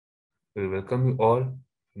We welcome you all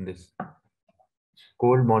in this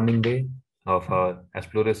cold morning day of our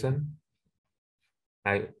exploration.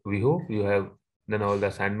 We hope you have done all the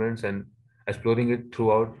assignments and exploring it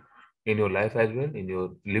throughout in your life as well, in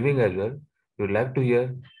your living as well. We would like to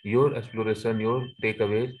hear your exploration, your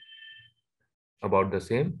takeaways about the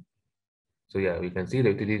same. So yeah, we can see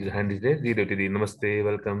Revati Ji's hand is there. Ji Revati Ji, namaste,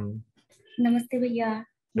 welcome. नमस्ते भैया.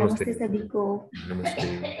 Namaste. नमस्ते सभी को.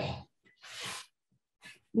 Namaste.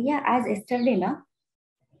 भैया आज yesterday ना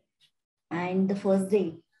and the first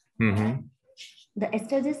day the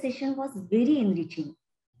yesterday session was very enriching.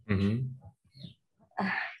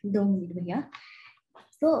 दो minute भैया.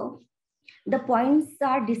 So the points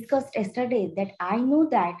are discussed yesterday that I know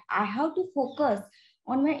that I have to focus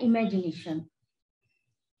on my imagination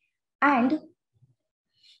and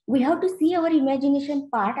we have to see our imagination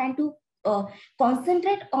part and to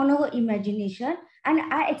concentrate on our imagination,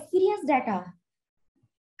 and I experienced that.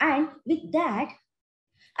 And with that,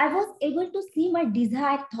 I was able to see my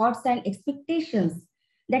desired thoughts and expectations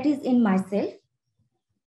that is in myself.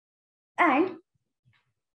 And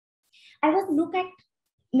I was look at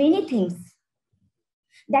many things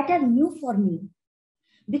that are new for me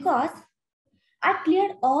because I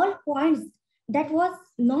cleared all points that was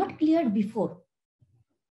not cleared before.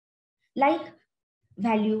 Like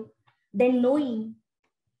value, then knowing,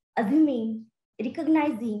 assuming,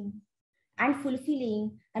 recognizing, and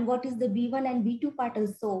fulfilling, and what is the B1 and B2 part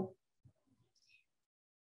also.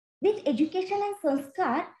 With education and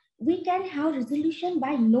sanskar, we can have resolution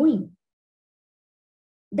by knowing.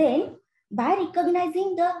 Then, by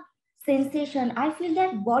recognizing the sensation, I feel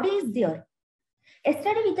that body is there.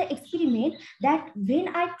 Yesterday with the experiment that when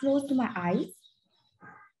I closed my eyes,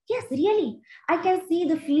 yes, really, I can see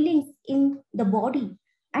the feelings in the body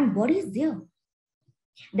and body is there.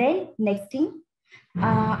 Then next thing,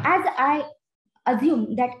 as I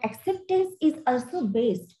assume that acceptance is also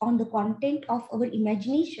based on the content of our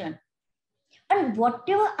imagination. And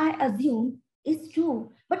whatever I assume is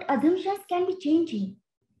true, but assumptions can be changing.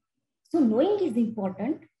 So knowing is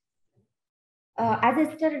important. As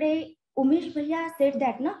yesterday, Umesh Bhaiya said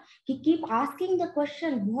that he keep asking the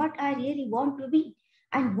question, what I really want to be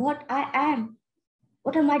and what I am.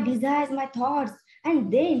 What are my desires, my thoughts?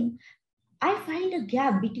 And then I find a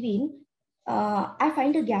gap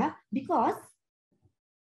because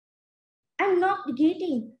I'm not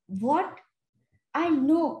getting what I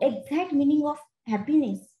know exact meaning of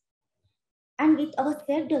happiness. And with our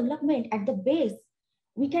self-development at the base,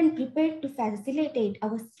 we can prepare to facilitate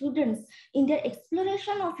our students in their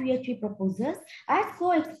exploration of UHV proposals as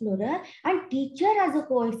co-explorer and teacher as a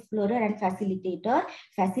co-explorer and facilitator,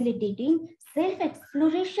 facilitating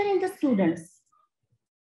self-exploration in the students.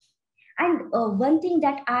 And one thing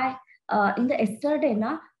that I, in the yesterday,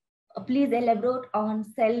 please elaborate on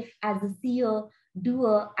self as a seer,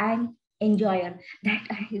 doer, and enjoyer. That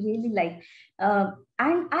I really like.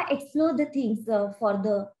 And I explore the things for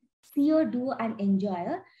the seer, doer, and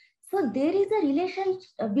enjoyer. So there is a relation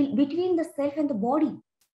between the self and the body.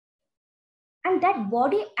 And that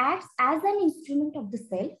body acts as an instrument of the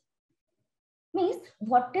self. Means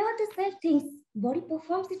whatever the self thinks, body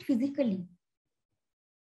performs it physically.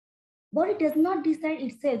 Body does not decide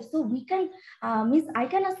itself. So we can, means I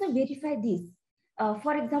can also verify this.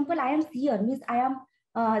 For example, I am seer, means I am,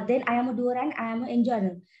 then I am a doer and I am an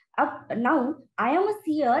enjoyer. Now, I am a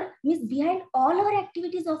seer, means behind all our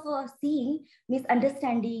activities of seeing, means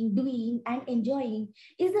understanding, doing, and enjoying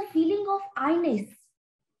is a feeling of I-ness.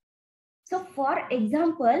 So for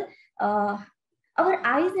example, our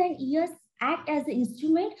eyes and ears act as an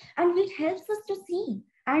instrument and it helps us to see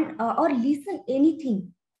and or listen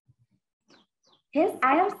anything. Hence,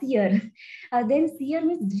 I am seer. Then seer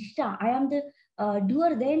means drishta. I am the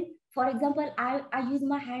doer. Then, for example, I use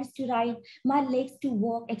my hands to write, my legs to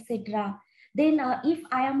walk, etc. Then, if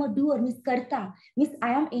I am a doer, means karta, means I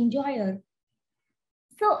am enjoyer.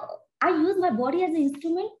 So, I use my body as an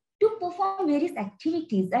instrument to perform various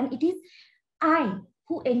activities, and it is I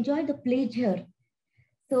who enjoy the pleasure.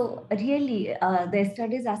 So, really, the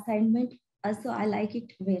studies assignment, also I like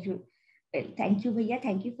it very well. Thank you, Bhaiya.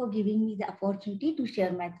 Thank you for giving me the opportunity to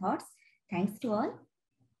share my thoughts. Thanks to all.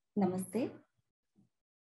 Namaste.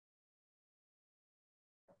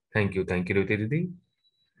 Thank you, Revati Didi.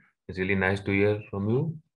 It's really nice to hear from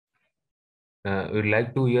you. We'd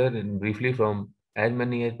like to hear briefly from as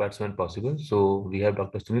many as participants possible. So we have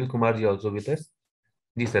Dr. Sunil Kumar ji also with us.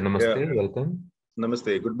 Ji sir, namaste, welcome.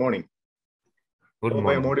 Namaste, good morning. Good Hope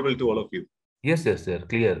morning. I am audible to all of you. Yes, sir,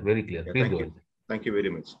 clear, very clear. Yeah, please thank go you. ahead. Thank you very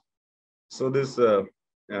much. So this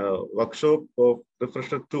workshop of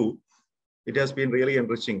Refresher 2, it has been really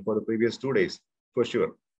enriching for the previous 2 days, for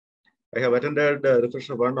sure. I have attended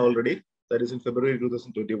Refresher 1 already. That is in February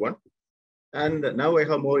 2021. And now I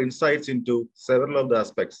have more insights into several of the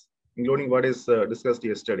aspects, including what is discussed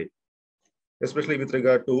yesterday, especially with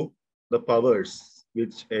regard to the powers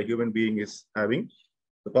which a human being is having,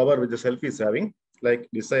 the power which the self is having, like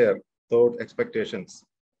desire, thought, expectations,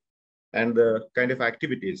 and the kind of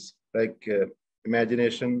activities like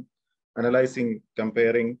imagination, analyzing,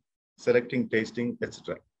 comparing, selecting, tasting,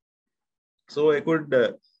 etc. So I could,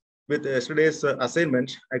 with yesterday's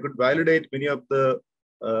assignment, I could validate many of the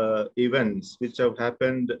events which have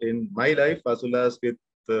happened in my life as well as with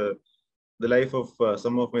the life of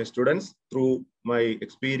some of my students through my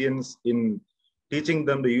experience in teaching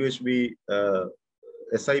them the UHB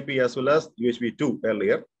SIP as well as UHB 2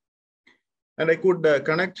 earlier. And I could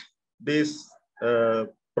connect these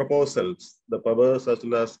proposals, the powers as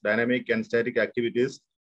well as dynamic and static activities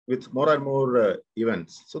with more and more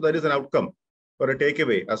events. So that is an outcome or a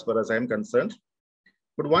takeaway as far as I'm concerned.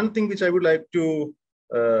 But one thing which I would like to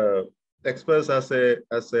express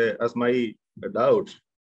as my doubt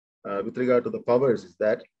with regard to the powers is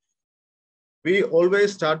that we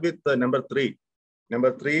always start with number 3.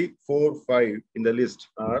 Number 3, 4, 5 in the list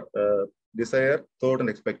are desire, thought, and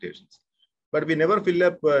expectations. But we never fill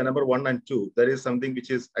up number 1 and 2. That is something which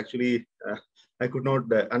is actually I could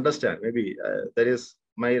not understand. Maybe that is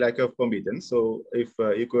my lack of competence. So if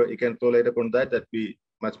you can throw light upon that, that'd be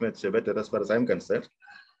much better as far as I'm concerned.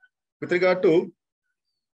 With regard to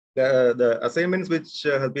the assignments which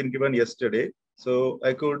have been given yesterday, so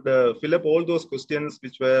I could fill up all those questions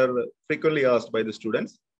which were frequently asked by the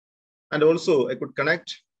students, and also I could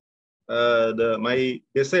connect my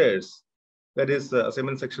desires. That is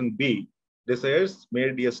assignment section B, desires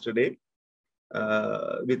made yesterday,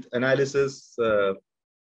 with analysis.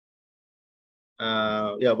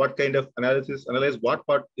 What kind of analysis? Analyze what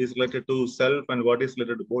part is related to self and what is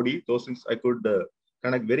related to body. Those things I could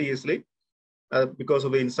connect very easily because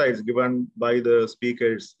of the insights given by the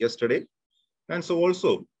speakers yesterday. And so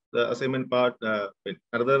also the assignment part,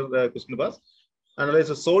 another question was analyze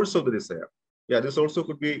the source of the desire. Yeah, this also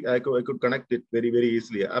could be, I could connect it very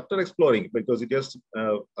easily after exploring, because it just,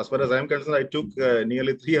 as far as I'm concerned, I took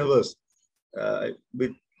nearly 3 hours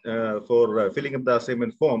for filling up the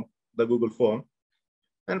assignment form, the Google form.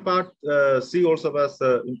 And part C also was,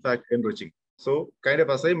 in fact, enriching. So kind of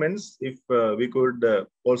assignments, if we could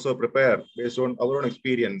also prepare based on our own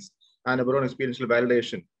experience and our own experiential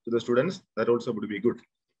validation to the students, that also would be good.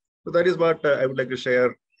 So that is what I would like to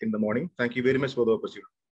share in the morning. Thank you very much for the opportunity.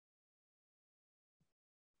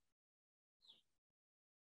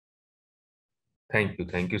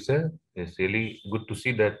 Thank you, sir. It's really good to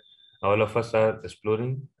see that all of us are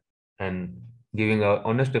exploring and giving our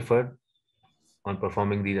honest effort on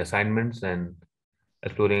performing these assignments and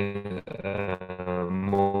exploring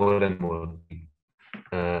more and more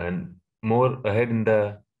and more ahead in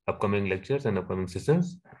the upcoming lectures and upcoming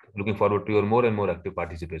sessions. Looking forward to your more and more active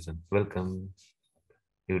participation. Welcome.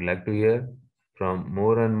 We would like to hear from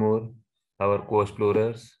more and more our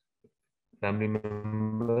co-explorers, family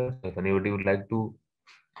members. If anybody would like to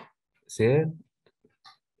share,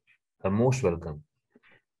 are most welcome.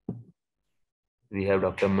 We have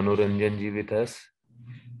Dr. Manoranjan ji with us,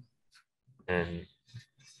 and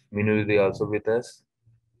Minudi also with us.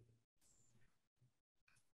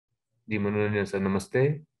 Ji Manoranjan sir,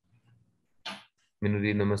 namaste.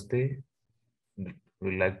 Minudi, namaste.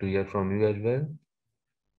 We'd like to hear from you as well.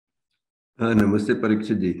 Namaste,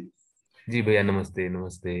 Parikshit ji. Ji bhaiya,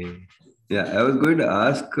 namaste. Yeah, I was going to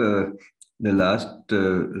ask the last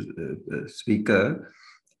speaker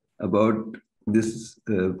about this.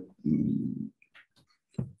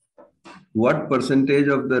 What percentage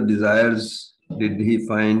of the desires did he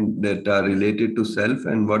find that are related to self,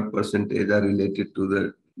 and what percentage are related to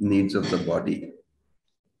the needs of the body?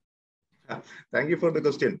 Thank you for the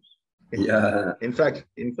question. Yeah. In fact,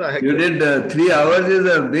 you did 3 hours is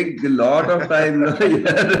a big lot of time.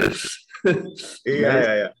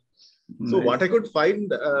 Yeah. So what I could find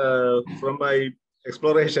from my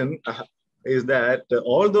exploration is that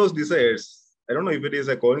all those desires, I don't know if it is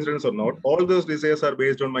a coincidence or not, all those desires are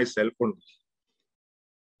based on myself only.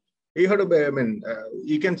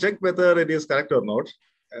 You can check whether it is correct or not.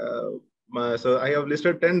 So I have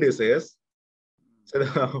listed 10 desires. So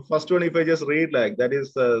the first one, if I just read like that,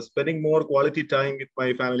 is spending more quality time with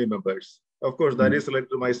my family members. Of course, that is related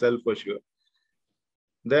to myself for sure.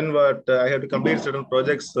 Then what I have to complete certain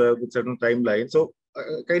projects with certain timeline. So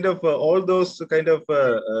kind of all those kind of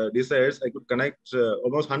desires I could connect,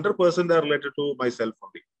 almost 100% are related to myself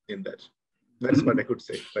only in that. That's what I could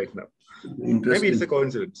say right now. Maybe it's a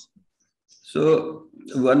coincidence. So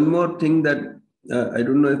one more thing that I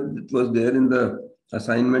don't know if it was there in the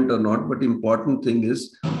assignment or not, but important thing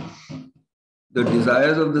is the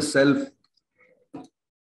desires of the self.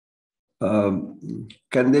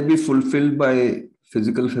 Can they be fulfilled by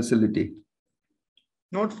physical facility?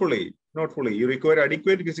 Not fully, not fully. You require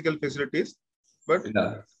adequate physical facilities, but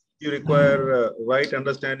Yeah. you require right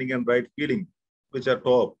understanding and right feeling, which are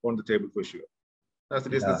top on the table for sure. As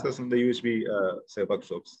it is Yeah. discussed in the USB say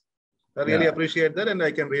workshops. I really Yeah. appreciate that, and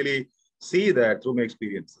I can really see that through my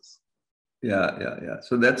experiences. Yeah.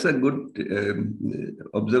 So that's a good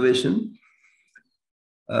observation.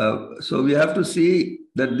 So we have to see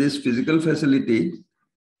that this physical facility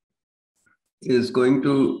is going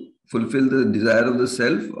to fulfill the desire of the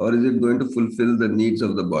self, or is it going to fulfill the needs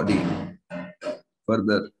of the body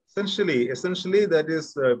further? Essentially, that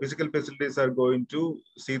is physical facilities are going to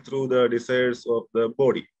see through the desires of the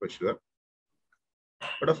body for sure.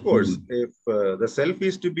 But of course, if the self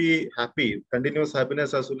is to be happy, continuous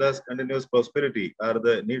happiness as well as continuous prosperity are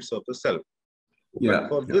the needs of the self. Yeah. But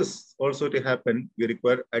for this also to happen, we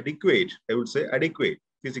require adequate, I would say adequate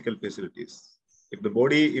physical facilities. If the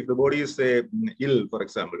body is say ill, for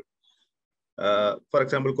example,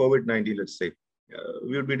 COVID-19, let's say,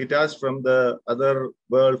 we will be detached from the other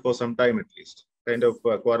world for some time at least, kind of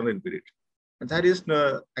quarantine period. And that is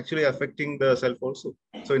actually affecting the self also.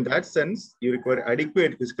 So in that sense, you require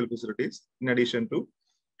adequate physical facilities in addition to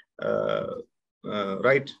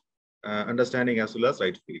right understanding as well as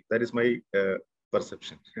right feeling. That is my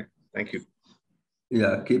perception. Thank you.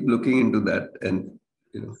 Yeah, keep looking into that, and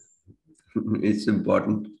it's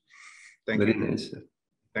important. Thank Very you. nice.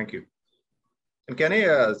 Thank you. And can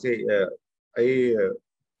I say, I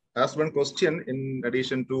asked one question in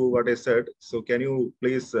addition to what I said. So can you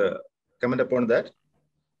please comment upon that?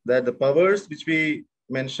 That the powers which we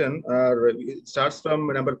mention are, it starts from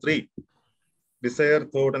number 3, desire,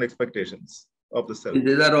 thought, and expectations of the self.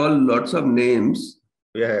 These are all lots of names.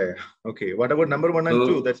 Yeah. Okay. What about number 1 and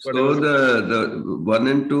 2? That's what I was. The 1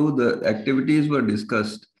 and 2, the activities were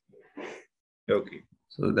discussed. Okay.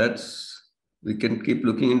 So we can keep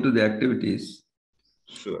looking into the activities.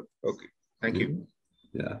 Sure. Okay. Thank you.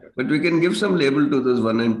 Yeah. But we can give some label to those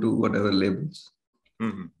 1 and 2, whatever labels.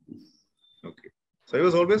 Mm-hmm. Okay. So I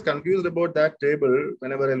was always confused about that table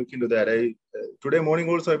whenever I look into that. Today morning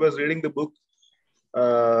also I was reading the book,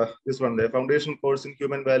 this one, the Foundation Course in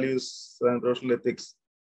Human Values and Professional Ethics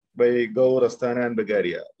by Gaur, Asthana, and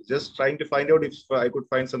Bagaria. Just trying to find out if I could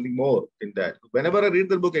find something more in that. Whenever I read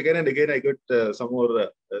the book again and again, I get some more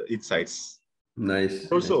insights.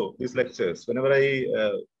 Nice. Also, these lectures, whenever I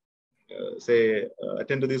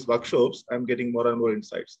attend to these workshops, I'm getting more and more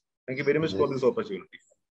insights. Thank you very much for this opportunity.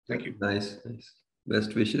 Thank you. Nice.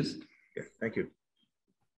 Best wishes. Yeah, thank you.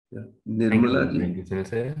 Yeah. Nirmala ji. Thank you,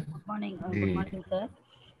 sir. Good morning, sir.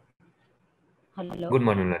 Hello. Good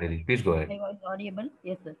morning, Larry. Please go ahead. My voice audible?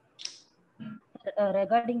 Yes, sir.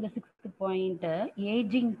 Regarding the 6th point,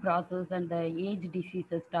 aging process and the age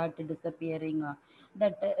diseases start disappearing.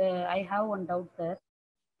 I have one doubt, sir.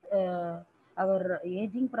 Our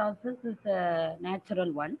aging process is a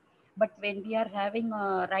natural one, but when we are having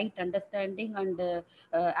a right understanding and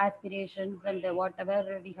aspirations and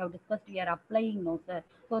whatever we have discussed, we are applying now, sir.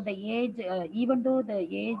 So the age, even though the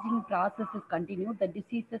aging process is continued, the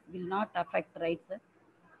diseases will not affect, right, sir?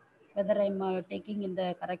 Whether I'm taking in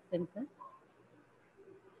the correct sense, sir?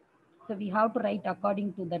 So we have to write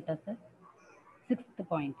according to that, sir. 6th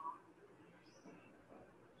point.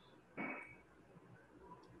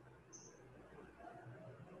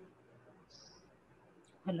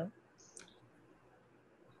 Hello.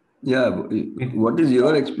 Yeah. What is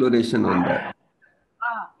your exploration on that?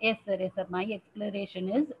 Yes, sir. My exploration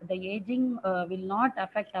is the aging will not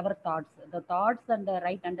affect our thoughts. The thoughts and the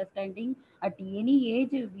right understanding at any age,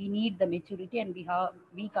 we need the maturity, and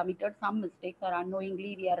we committed some mistakes or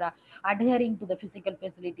unknowingly we are adhering to the physical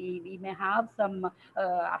facility. We may have some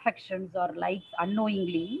affections or likes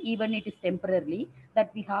unknowingly, even it is temporarily,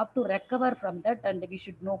 that we have to recover from that and we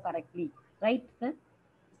should know correctly. Right, sir?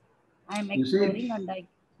 I am exploring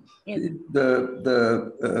yes.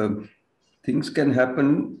 The things can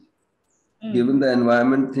happen. Given the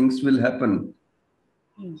environment, things will happen.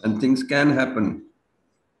 And things can happen.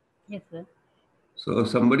 Yes, sir. So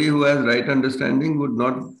somebody who has right understanding would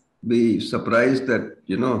not be surprised that,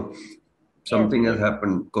 something has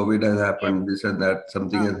happened, COVID has happened, this and that,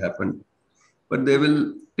 something has happened. But they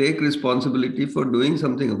will take responsibility for doing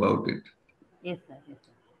something about it. Yes, sir. Yes,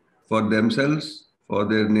 sir. For themselves, for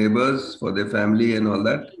their neighbors, for their family and all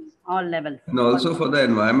that. All levels. And also for the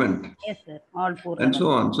environment. Yes, sir. All 4 and levels. so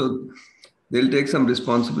on. So they'll take some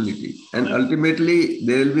responsibility. And ultimately,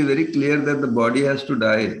 they will be very clear that the body has to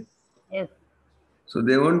die. Yes. So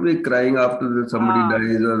they won't be crying after that somebody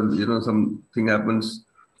dies or something happens.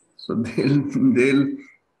 So they'll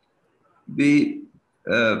be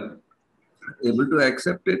able to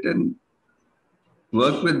accept it and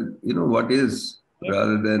work with what is,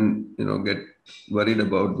 rather than get worried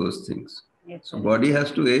about those things. Yes, So sir. body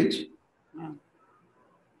has to age. Yeah.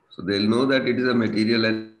 So they'll know that it is a material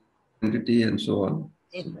entity and so on.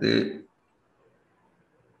 Yes, So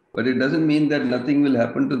but it doesn't mean that nothing will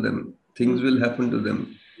happen to them. Things will happen to them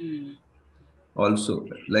also,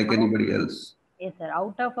 like anybody else. Yes, sir.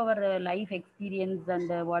 Out of our life experience and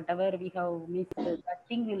whatever we have missed, that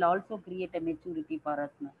thing will also create a maturity for us.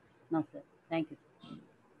 No, sir. Thank you.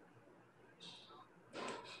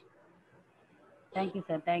 Thank you,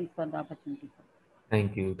 sir. Thanks for the opportunity, sir.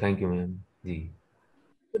 Thank you, ma'am. Ji.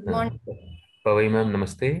 Good morning. Pavai ma'am,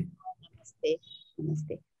 namaste. Namaste.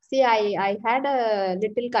 Namaste. See, I had a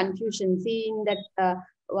little confusion seeing that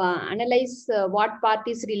analyze what part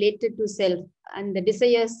is related to self and the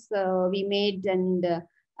desires we made, and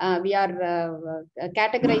we are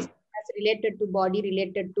categorized as related to body,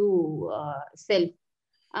 related to self.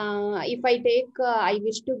 If I take, I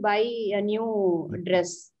wish to buy a new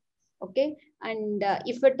dress, okay, and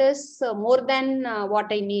if it is more than what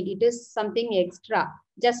I need, it is something extra,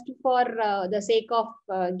 just for the sake of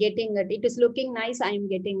getting it. It is looking nice, I am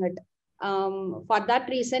getting it. For that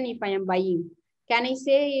reason, if I am buying, can I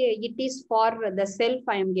say it is for the self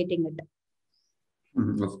I am getting it?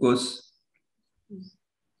 Of course.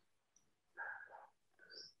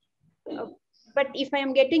 But if I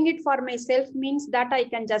am getting it for myself, means that I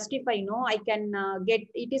can justify, no, I can get,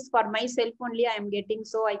 it is for myself only I am getting,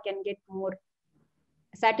 so I can get more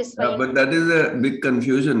satisfying. But that is a big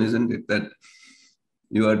confusion, isn't it? That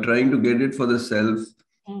you are trying to get it for the self.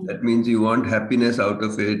 That means you want happiness out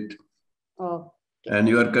of it. Oh. Okay. And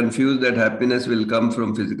you are confused that happiness will come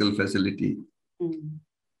from physical facility.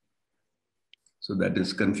 So that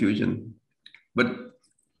is confusion. But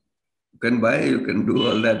you can buy, you can do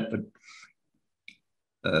all that.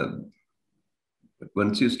 But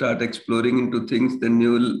once you start exploring into things, then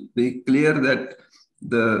you will be clear that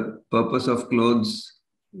the purpose of clothes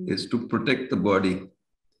is to protect the body.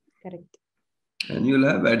 Correct. And you'll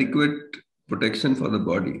have adequate protection for the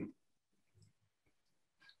body.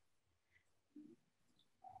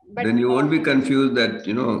 But then you won't be confused that,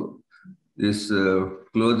 this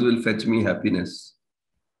clothes will fetch me happiness.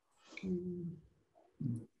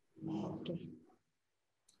 Okay.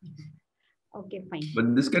 Okay, fine.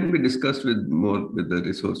 But this can be discussed with the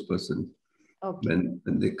resource person when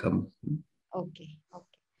they come. Okay.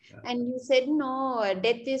 Okay. And you said, no,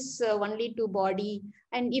 death is only to body.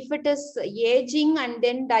 And if it is aging and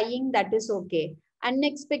then dying, that is okay.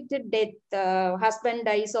 Unexpected death, husband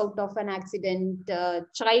dies out of an accident,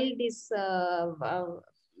 child is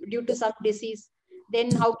due to some disease,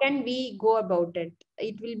 then how can we go about it?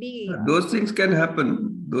 It will be... Those things can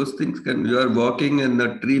happen. Those things can... You are walking and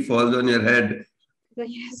the tree falls on your head.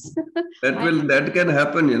 Yes. That can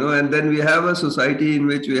happen, and then we have a society in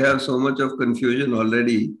which we have so much of confusion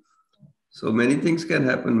already. So many things can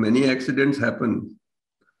happen. Many accidents happen.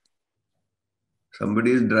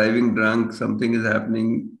 Somebody is driving drunk, something is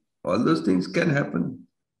happening. All those things can happen.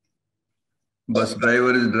 Bus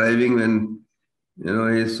driver is driving when, he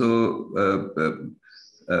is so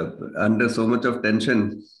under so much of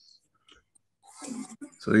tension.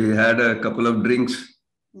 So he had a couple of drinks.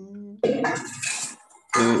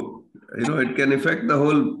 So, it can affect the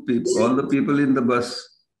whole people, all the people in the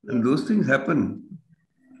bus. And those things happen.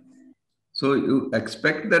 So you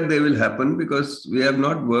expect that they will happen because we have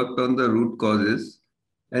not worked on the root causes.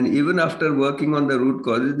 And even after working on the root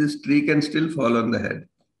causes, this tree can still fall on the head.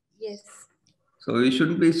 Yes. So we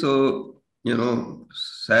shouldn't be so,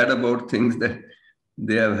 sad about things that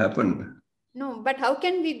they have happened. No, but how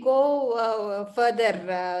can we go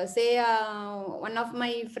further? Say one of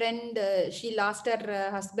my friend, she lost her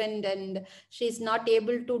husband and she's not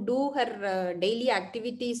able to do her daily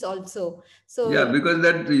activities also. So yeah, because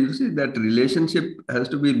that, you see, that relationship has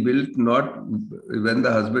to be built not when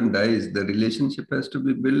the husband dies. The relationship has to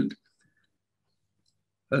be built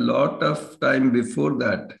a lot of time before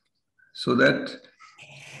that, so that,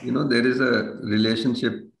 there is a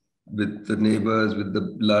relationship with the neighbors, with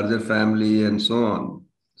the larger family and so on.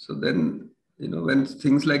 So then, when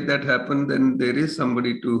things like that happen, then there is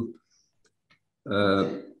somebody to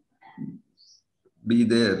be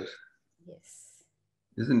there. Yes.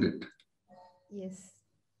 Isn't it? Yes.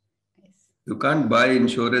 Yes. You can't buy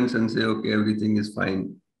insurance and say, okay, everything is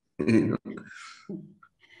fine.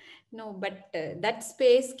 No, but that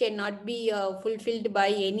space cannot be fulfilled by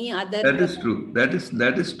any other. That is true. That is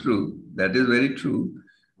true. That is very true.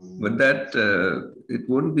 But that it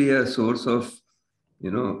won't be a source of,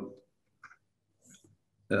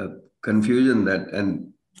 confusion that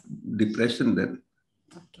and depression then.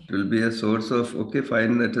 Okay. It will be a source of, okay,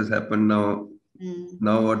 fine, that has happened now.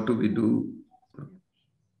 Now what do we do?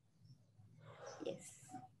 Yes.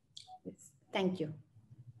 Yes. Thank you.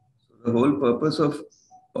 So the whole purpose of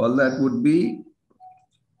all that would be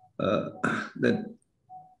that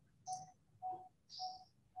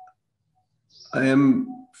I am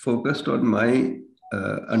focused on my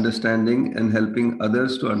understanding and helping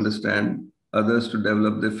others to understand, others to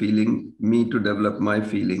develop their feeling, me to develop my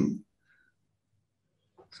feeling.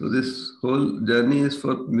 So this whole journey is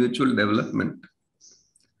for mutual development.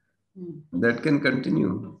 That can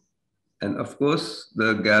continue. And of course,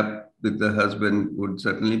 the gap with the husband would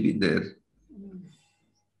certainly be there.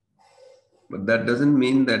 But that doesn't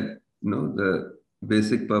mean that, the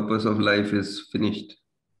basic purpose of life is finished.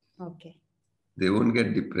 Okay. They won't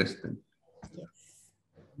get depressed then. Yes.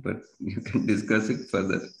 But you can discuss it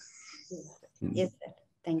further. Yes, sir.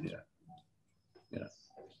 Thank you. Yeah.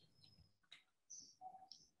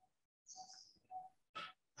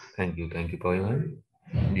 Thank you, Pavi ma'am.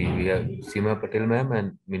 We have Seema Patel ma'am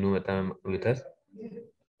and Minu Mehta ma'am with us.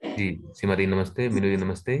 Seema di namaste, Minu di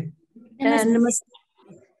namaste. Namaste.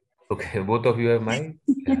 Okay, both of you have mic.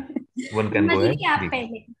 Yeah. One can go ahead.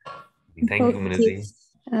 Thank you, Minu di.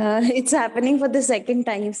 It's happening for the second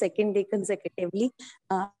day consecutively.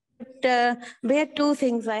 But there are two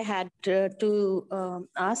things I had to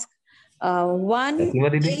ask. One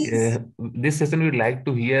Seema Didi, is, this session we'd like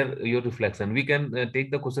to hear your reflection. We can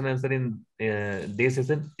take the question answer in day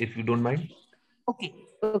session if you don't mind. Okay,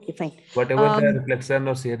 fine. Whatever the reflection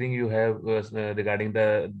or sharing you have regarding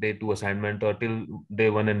the day 2 assignment or till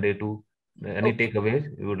day 1 and day 2, any takeaways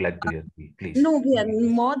you would like to hear, please. No,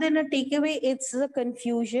 more than a takeaway, it's a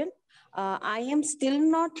confusion. I am still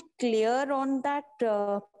not clear on that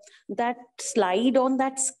slide on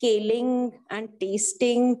that scaling and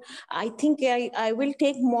tasting. I think I will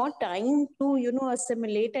take more time to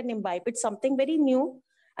assimilate and imbibe. It's something very new,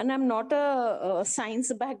 and I'm not a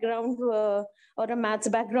science background or a maths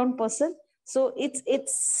background person. So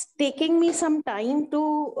it's taking me some time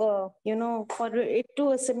to for it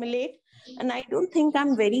to assimilate, and I don't think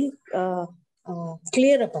I'm very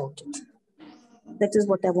clear about it. That is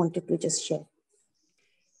what I wanted to just share.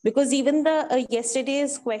 Because even the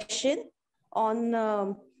yesterday's question on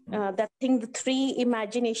that thing, the 3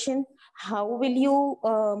 imagination, how will you,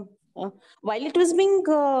 while it was being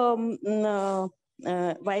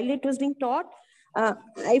taught,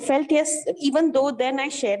 I felt, yes, even though then I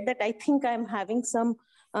shared that I think I'm having some,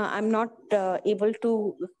 I'm not able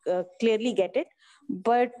to clearly get it.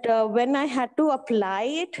 But when I had to apply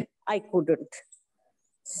it, I couldn't.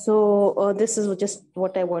 So this is just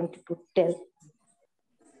what I wanted to tell.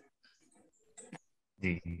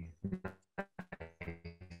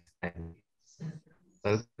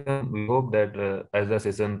 Welcome. We hope that as the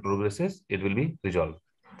session progresses, it will be resolved.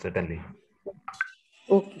 Certainly.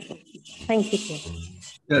 Okay. Thank you, sir.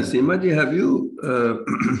 Yeah, Seema ji, have you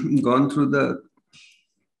gone through the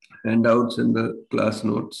handouts and the class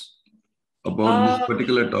notes about this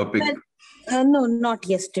particular topic? No, not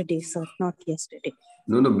yesterday, sir. Not yesterday.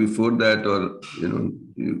 No, before that, or,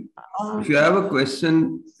 if you have a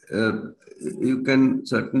question, you can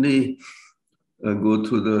certainly go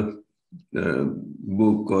through the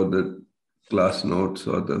book or the class notes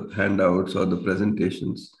or the handouts or the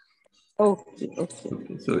presentations. Okay.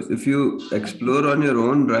 So if you explore on your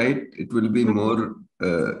own, right, it will be more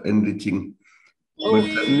enriching. But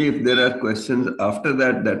certainly if there are questions after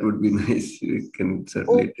that, that would be nice. We can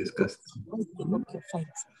certainly discuss them. Okay, fine.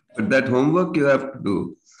 But that homework you have to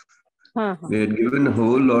do. We had given a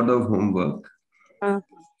whole lot of homework.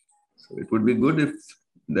 So it would be good if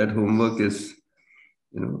that homework is,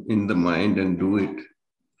 in the mind and do it.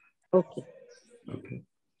 Okay.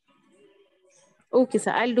 Okay,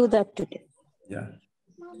 sir. I'll do that today. Yeah.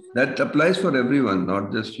 That applies for everyone,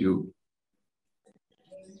 not just you.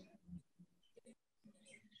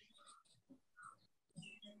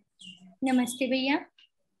 Namaste, भैया.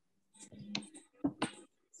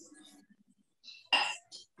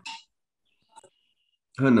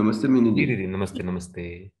 हाँ, नमस्ते मीनू जी. नमस्ते. Namaste,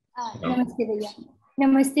 भैया.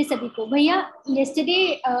 Namaste, सभी को. भैया,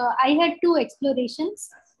 yesterday I had 2 explorations.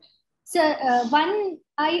 So one,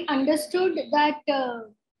 I understood that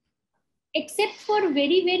except for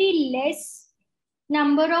very, very less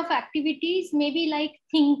number of activities, maybe like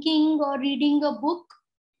thinking or reading a book,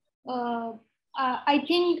 I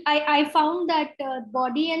think I found that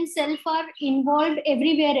body and self are involved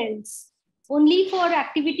everywhere else. Only for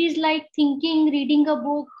activities like thinking, reading a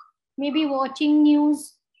book, maybe watching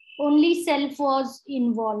news, only self was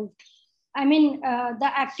involved. I mean,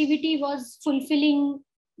 the activity was fulfilling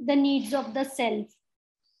the needs of the self.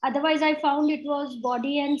 Otherwise, I found it was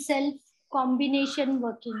body and self combination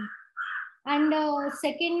working. And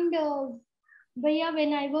second, Bhaiya,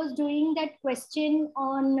 when I was doing that question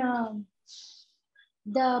on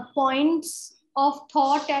the points of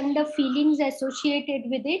thought and the feelings associated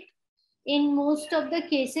with it, in most of the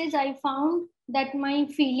cases, I found that my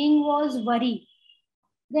feeling was worry.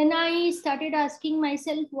 Then I started asking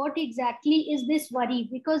myself, what exactly is this worry?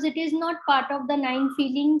 Because it is not part of the 9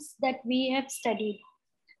 feelings that we have studied.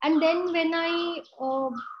 And then when I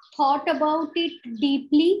thought about it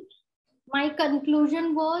deeply, my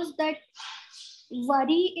conclusion was that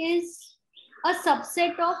worry is a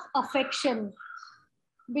subset of affection.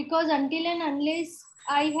 Because until and unless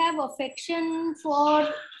I have affection for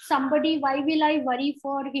somebody, why will I worry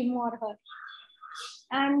for him or her?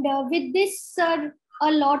 And with this,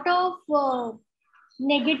 a lot of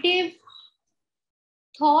negative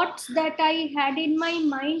thoughts that I had in my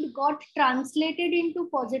mind got translated into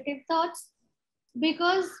positive thoughts,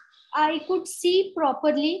 because I could see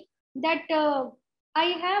properly that I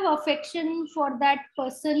have affection for that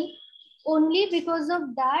person. Only because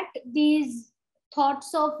of that, these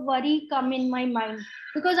thoughts of worry come in my mind,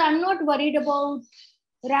 because I'm not worried about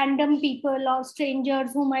random people or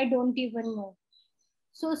strangers whom I don't even know.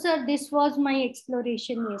 So, sir, this was my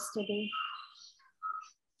exploration yesterday.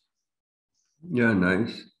 Yeah,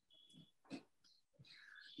 nice.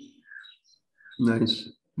 Nice.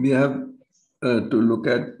 We have to look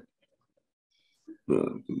at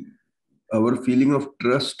our feeling of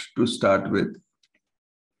trust to start with.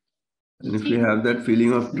 And if we have that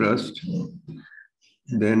feeling of trust,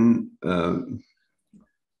 then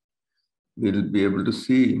we'll be able to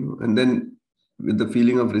see, and then with the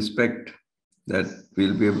feeling of respect, that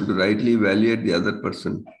we'll be able to rightly evaluate the other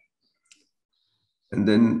person, and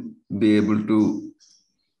then be able to,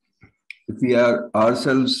 if we are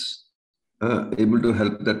ourselves able to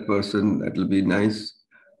help that person, that will be nice.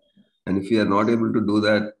 And if we are not able to do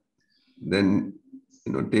that, then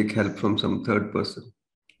take help from some third person.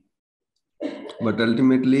 But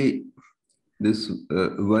ultimately, this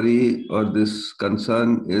worry or this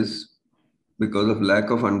concern is because of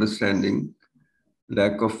lack of understanding,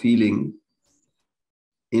 lack of feeling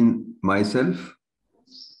in myself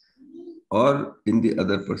or in the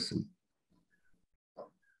other person.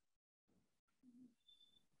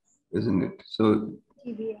 Isn't it? So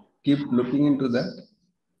keep looking into that.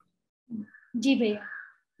 Ji bhaiya.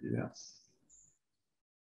 Yeah.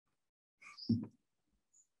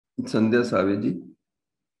 Sandhya Saveji.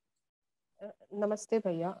 Namaste,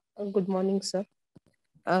 Bhaiya. Good morning, sir.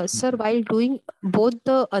 Sir, while doing both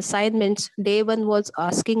the assignments, day one was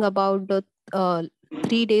asking about the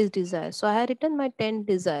 3 days desires. So I had written my 10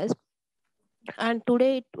 desires. And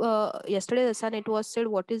today, yesterday, the sun, it was said,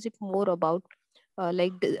 what is it more about?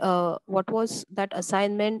 What was that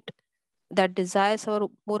assignment, that desires, or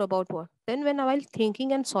more about what? Then when while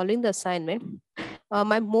thinking and solving the assignment,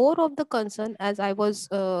 my more of the concern, as I was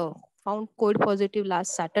found COVID positive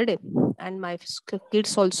last Saturday, and my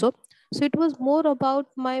kids also. So it was more about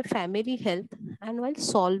my family health. And while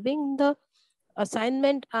solving the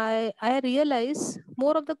assignment, I realized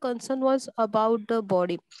more of the concern was about the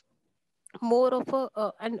body, more of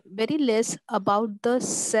a and very less about the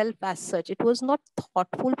self as such. It was not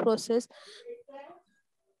thoughtful process,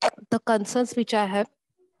 the concerns which I have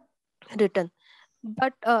written.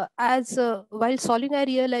 But as while solving, I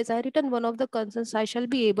realized I written one of the concerns, I shall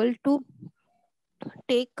be able to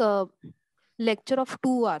take a lecture of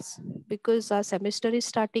 2 hours, because our semester is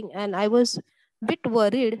starting, and I was bit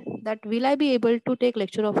worried that will I be able to take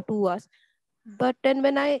lecture of 2 hours. But then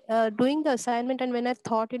when I doing the assignment, and when I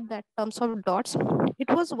thought in that terms of dots,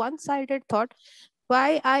 it was one-sided thought.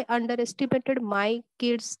 Why I underestimated my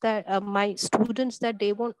kids, that my students, that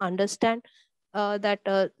they won't understand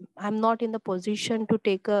that I'm not in the position to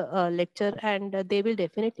take a lecture, and they will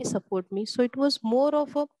definitely support me. So it was more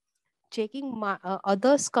of a checking my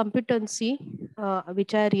others' competency,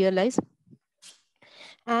 which I realized.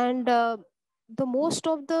 And the most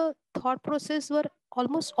of the thought process were,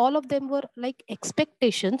 almost all of them were like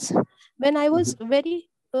expectations, when I was very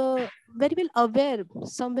well aware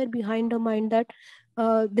somewhere behind the mind that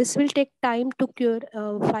this will take time to cure.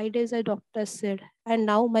 5 days, a doctor said, and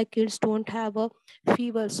now my kids don't have a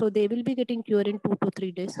fever, so they will be getting cured in 2 to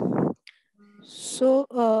 3 days.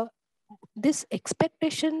 So this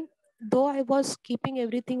expectation, though I was keeping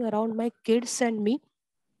everything around my kids and me,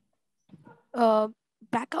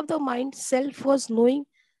 back of the mind, self was knowing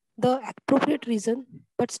the appropriate reason,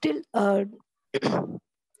 but still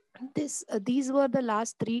These were the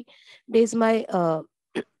last 3 days my all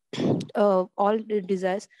the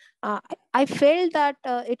desires. I felt that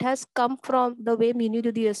it has come from the way Minu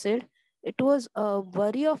Didi said. It was a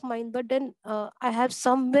worry of mine, but then I have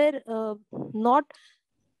somewhere not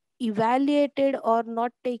evaluated or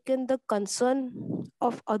not taken the concern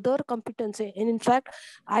of other competency. And in fact,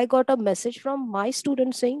 I got a message from my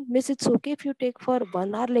student saying, Miss, it's okay if you take for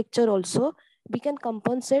 1 hour lecture also, we can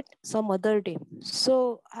compensate some other day.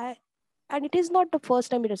 So and it is not the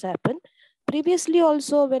first time it has happened. Previously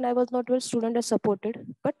also, when I was not well, student has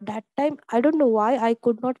supported, but that time I don't know why I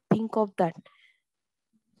could not think of that.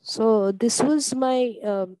 So this was my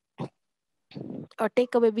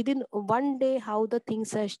takeaway within 1 day, how the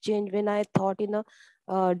things has changed when I thought in a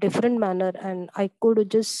different manner, and I could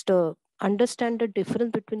just understand the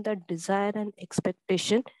difference between that desire and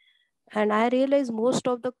expectation. And I realized most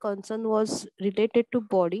of the concern was related to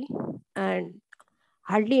body, and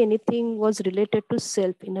hardly anything was related to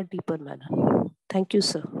self in a deeper manner. Thank you,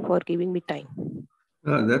 sir, for giving me time.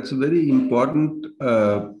 That's a very important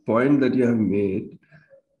point that you have made,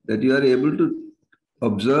 that you are able to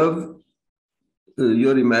observe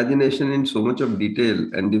your imagination in so much of detail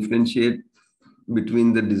and differentiate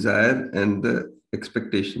between the desire and the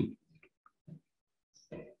expectation.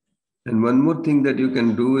 And one more thing that you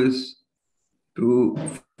can do is to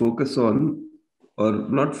focus on, or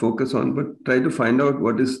not focus on, but try to find out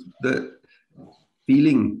what is the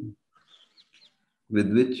feeling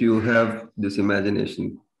with which you have this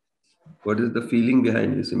imagination. What is the feeling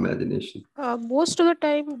behind this imagination? Most of the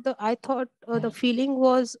time, I thought the feeling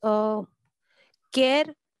was care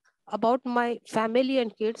about my family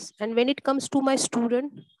and kids. And when it comes to my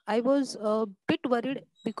student, I was a bit worried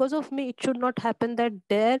because of me. It should not happen that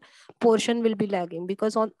their portion will be lagging,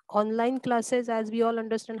 because on online classes, as we all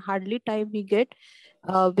understand, hardly time we get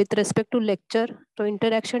with respect to lecture. So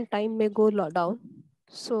interaction time may go down.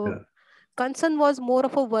 So concern was more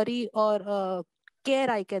of a worry or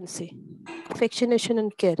care, I can say, affectionation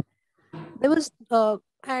and care. There was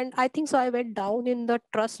and I think so I went down in the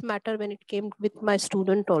trust matter when it came with my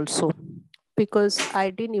student also, because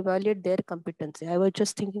I didn't evaluate their competency. I was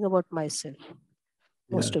just thinking about myself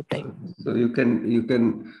most of the time. So you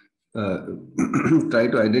can try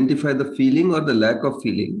to identify the feeling or the lack of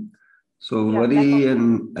feeling. So worry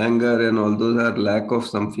and anger and all those are lack of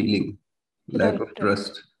some feeling, lack of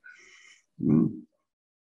trust.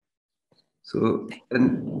 So,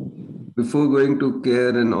 and before going to care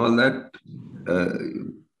and all that,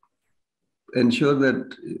 ensure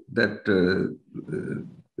that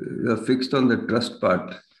you are fixed on the trust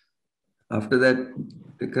part. After that,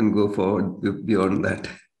 you can go forward beyond that.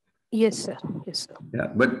 Yes, sir. Yes, sir. Yeah,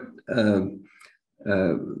 but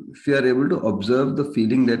if you are able to observe the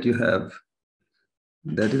feeling that you have,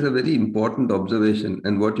 that is a very important observation.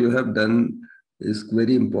 And what you have done is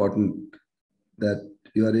very important, that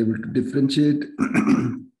you are able to differentiate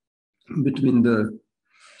between the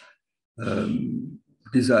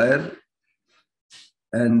desire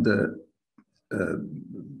and the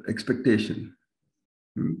expectation.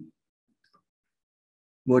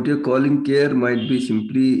 What you're calling care might be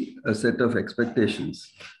simply a set of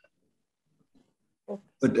expectations.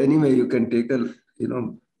 But anyway, you can take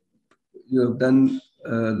you have done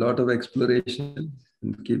a lot of exploration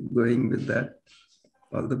and keep going with that.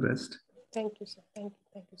 All the best. Thank you, sir. Thank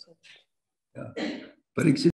you so much. Yeah. Parikshit.